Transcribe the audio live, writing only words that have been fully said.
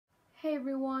Hey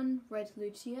everyone,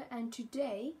 RETELLING here, and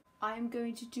today I am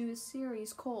going to do a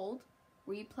series called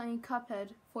Replaying Cuphead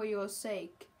for Your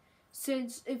Sake.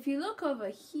 Since if you look over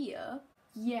here,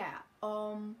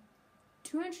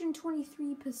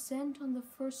 223% on the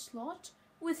first slot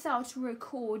without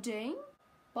recording.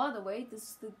 By the way,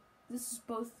 this is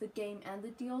both the game and the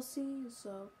DLC,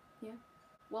 so yeah.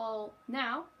 Well,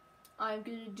 now I'm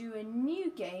gonna do a new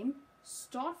game,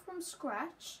 start from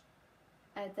scratch,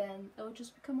 and then it'll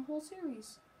just become a whole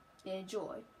series.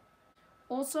 Enjoy.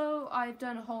 Also, I've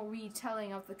done a whole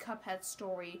retelling of the Cuphead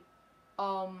story.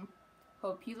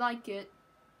 Hope you like it.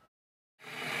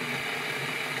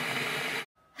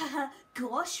 Haha,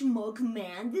 gosh,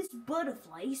 Mugman, this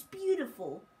butterfly is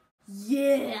beautiful.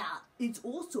 Yeah, it's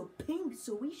also pink,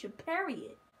 so we should parry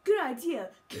it. Good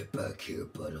idea. Get back here,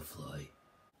 butterfly.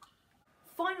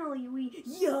 Finally,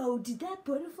 Yo, did that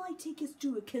butterfly take us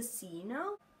to a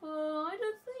casino? I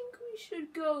don't think we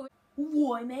should go.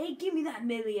 Why, mate? Give me that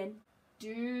million.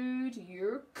 Dude,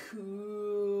 you're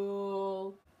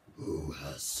cool. Who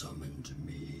has summoned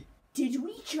me? Did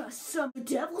we just summon the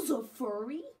devils of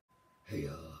furry? Hey,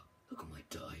 look at my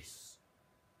dice.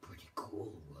 Pretty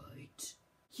cool, right?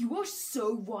 You are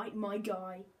so right, my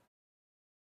guy.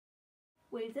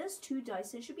 Wait, if there's two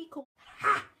dice, it should be called...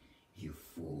 Ha! You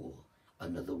fool.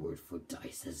 Another word for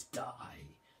dice is die.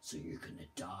 So you're gonna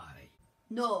die.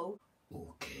 No.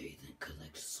 Okay, then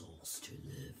collect souls to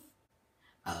live.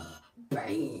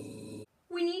 Bang!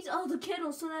 We need all the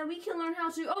kettles so that we can learn how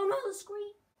to... Oh no, the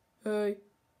screen! Hey.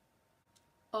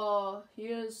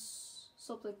 Here's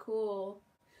something cool.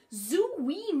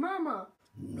 Zoo-wee mama!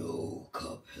 No,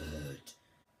 Cuphead.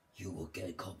 You will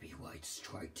get copyright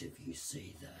striked if you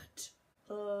say that.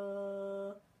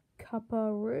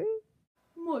 Kapparoo?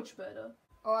 Much better.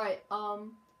 Alright,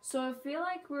 so I feel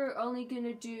like we're only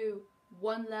gonna do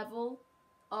one level,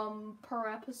 per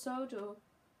episode, or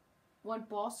one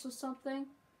boss or something.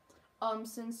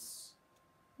 Since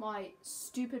my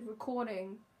stupid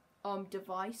recording,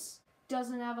 device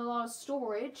doesn't have a lot of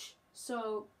storage,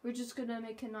 so we're just gonna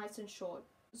make it nice and short.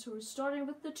 So we're starting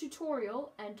with the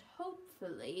tutorial, and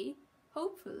hopefully,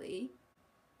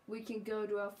 we can go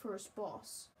to our first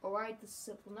boss. Alright, this is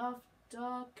simple enough.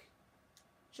 Duck,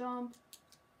 jump,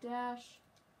 dash.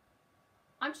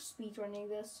 I'm just speedrunning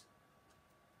this.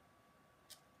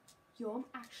 Yo, I'm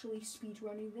actually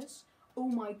speedrunning this. Oh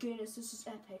my goodness, this is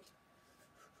epic.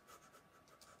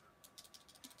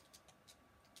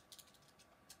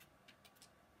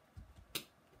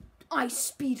 I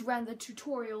speedran the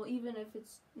tutorial even if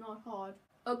it's not hard.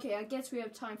 Okay, I guess we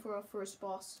have time for our first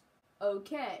boss.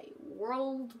 Okay,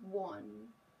 World 1.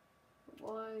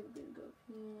 Why, we're gonna go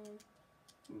here.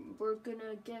 We're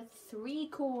gonna get 3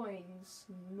 coins.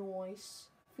 Nice.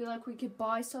 Feel like we could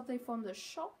buy something from the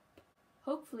shop.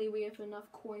 Hopefully we have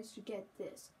enough coins to get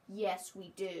this. Yes, we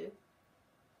do.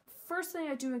 First thing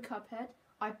I do in Cuphead,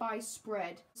 I buy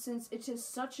spread, since it is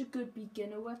such a good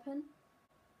beginner weapon.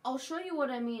 I'll show you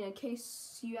what I mean in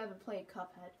case you haven't played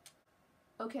Cuphead.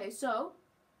 Okay, so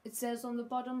it says on the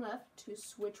bottom left to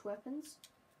switch weapons.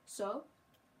 So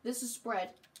this is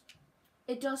spread.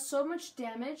 It does so much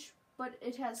damage, but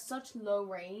it has such low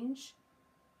range.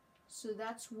 So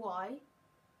that's why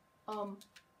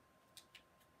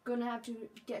gonna have to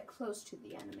get close to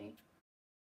the enemy.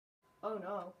 Oh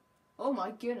no. Oh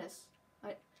my goodness.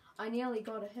 I nearly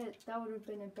got a hit. That would have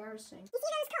been embarrassing. You see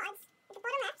those cards at the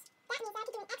bottom left? That means I have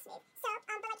to do an X move. So,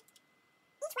 but like,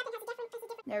 each weapon has a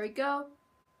different... There we go.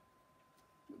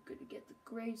 We're gonna get the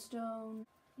gravestone.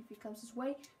 If he comes his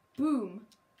way. Boom.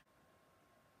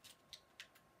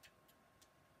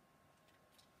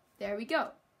 There we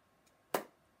go.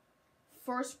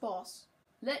 First boss.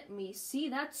 Let me see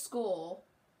that score.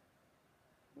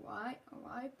 Alright,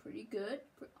 pretty good.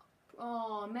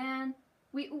 Oh man,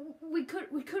 we could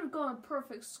have gone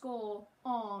perfect score.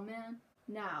 Oh man.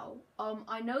 Now,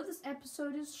 I know this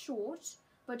episode is short,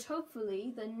 but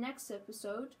hopefully the next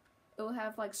episode it will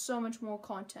have like so much more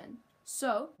content.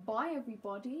 So, bye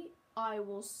everybody. I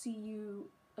will see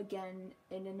you again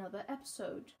in another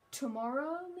episode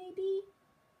tomorrow, maybe.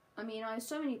 I mean, I have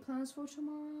so many plans for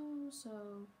tomorrow,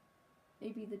 so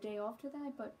maybe the day after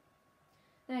that, but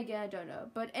then again, I don't know.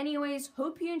 But anyways,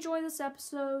 hope you enjoy this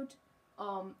episode.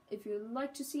 If you'd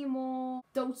like to see more,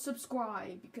 don't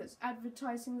subscribe, because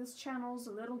advertising this channel is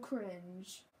a little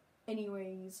cringe.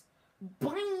 Anyways,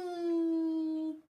 bye!